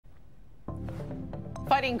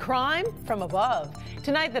Fighting crime from above.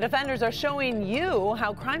 Tonight, the defenders are showing you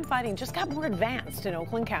how crime fighting just got more advanced in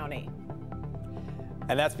Oakland County.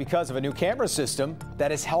 And that's because of a new camera system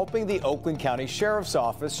that is helping the Oakland County Sheriff's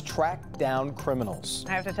Office track down criminals.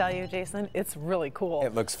 I have to tell you, Jason, it's really cool.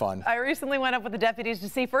 It looks fun. I recently went up with the deputies to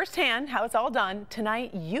see firsthand how it's all done.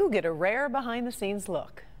 Tonight, you get a rare behind-the-scenes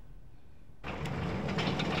look.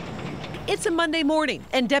 It's a Monday morning,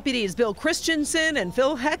 and deputies Bill Christensen and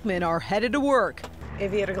Phil Heckman are headed to work.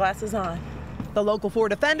 Aviator glasses on. The local 4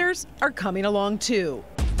 defenders are coming along too.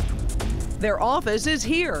 Their office is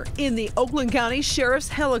here in the Oakland County Sheriff's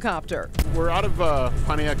helicopter. We're out of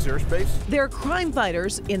Pontiac's airspace. They're crime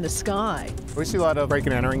fighters in the sky. We see a lot of break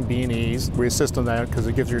and entering B&Es. We assist on that because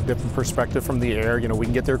it gives you a different perspective from the air. You know, we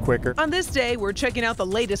can get there quicker. On this day, we're checking out the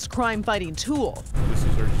latest crime fighting tool. This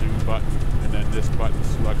is our zoom button, and then this button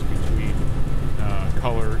selects between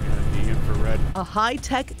color and the infrared. A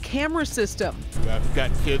high-tech camera system. I've got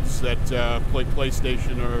kids that play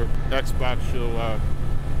PlayStation or Xbox.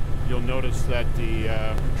 You'll notice that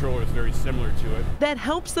the controller is very similar to it. That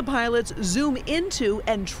helps the pilots zoom into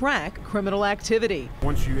and track criminal activity.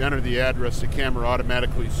 Once you enter the address, the camera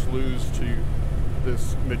automatically slews to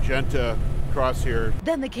this magenta crosshair.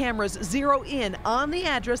 Then the cameras zero in on the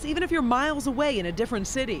address even if you're miles away in a different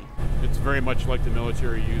city. It's very much like the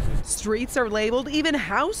military uses. Streets are labeled, even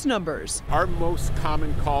house numbers. Our most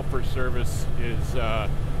common call for service is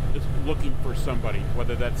looking for somebody,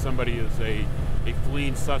 whether that somebody is a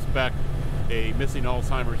fleeing suspect, a missing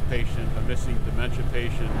Alzheimer's patient, a missing dementia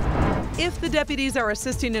patient. If the deputies are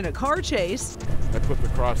assisting in a car chase, I put the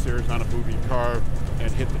crosshairs on a moving car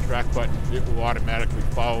and hit the track button. It will automatically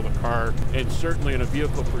follow the car. And certainly in a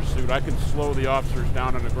vehicle pursuit, I can slow the officers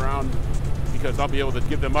down on the ground because I'll be able to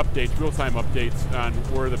give them updates, real-time updates on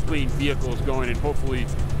where the fleeing vehicle is going, and hopefully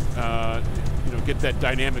get that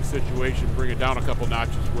dynamic situation, bring it down a couple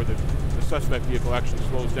notches where the suspect vehicle actually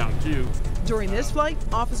slows down too. During this flight,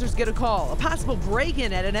 officers get a call, a possible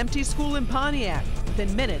break-in at an empty school in Pontiac.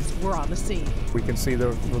 Within minutes, we're on the scene. We can see the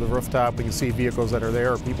rooftop, we can see vehicles that are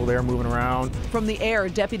there, or people there moving around. From the air,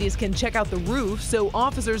 deputies can check out the roof so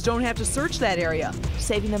officers don't have to search that area,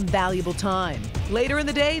 saving them valuable time. Later in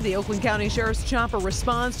the day, the Oakland County Sheriff's chopper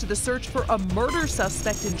responds to the search for a murder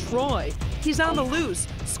suspect in Troy. He's on the loose,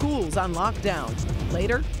 school's on lockdown.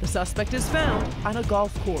 Later, the suspect is found on a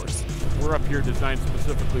golf course. We're up here designed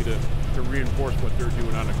specifically to reinforce what they're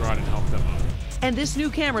doing on the ground and help them out. And this new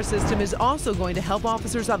camera system is also going to help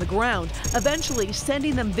officers on the ground, eventually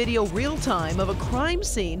sending them video real-time of a crime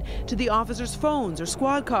scene to the officers' phones or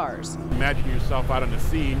squad cars. Imagine yourself out on the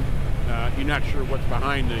scene, you're not sure what's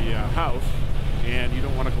behind the house, and you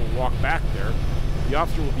don't want to go walk back there. The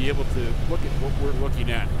officer will be able to look at what we're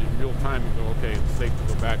looking at in real time and go, okay, it's safe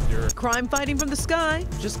to go back there. Crime fighting from the sky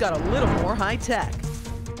just got a little more high-tech.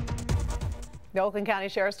 The Oakland County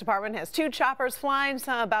Sheriff's Department has 2 choppers flying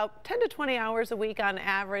about 10 to 20 hours a week on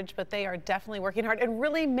average, but they are definitely working hard and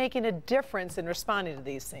really making a difference in responding to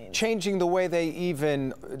these scenes. Changing the way they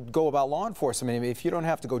even go about law enforcement. I mean, if you don't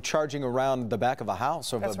have to go charging around the back of a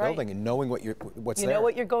house or of a building and knowing what's there. You know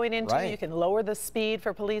what you're going into. Right. You can lower the speed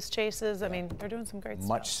for police chases. I mean, they're doing some great stuff.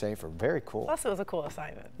 Much safer. Very cool. Plus, it was a cool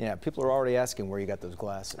assignment. Yeah, people are already asking where you got those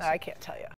glasses. I can't tell you.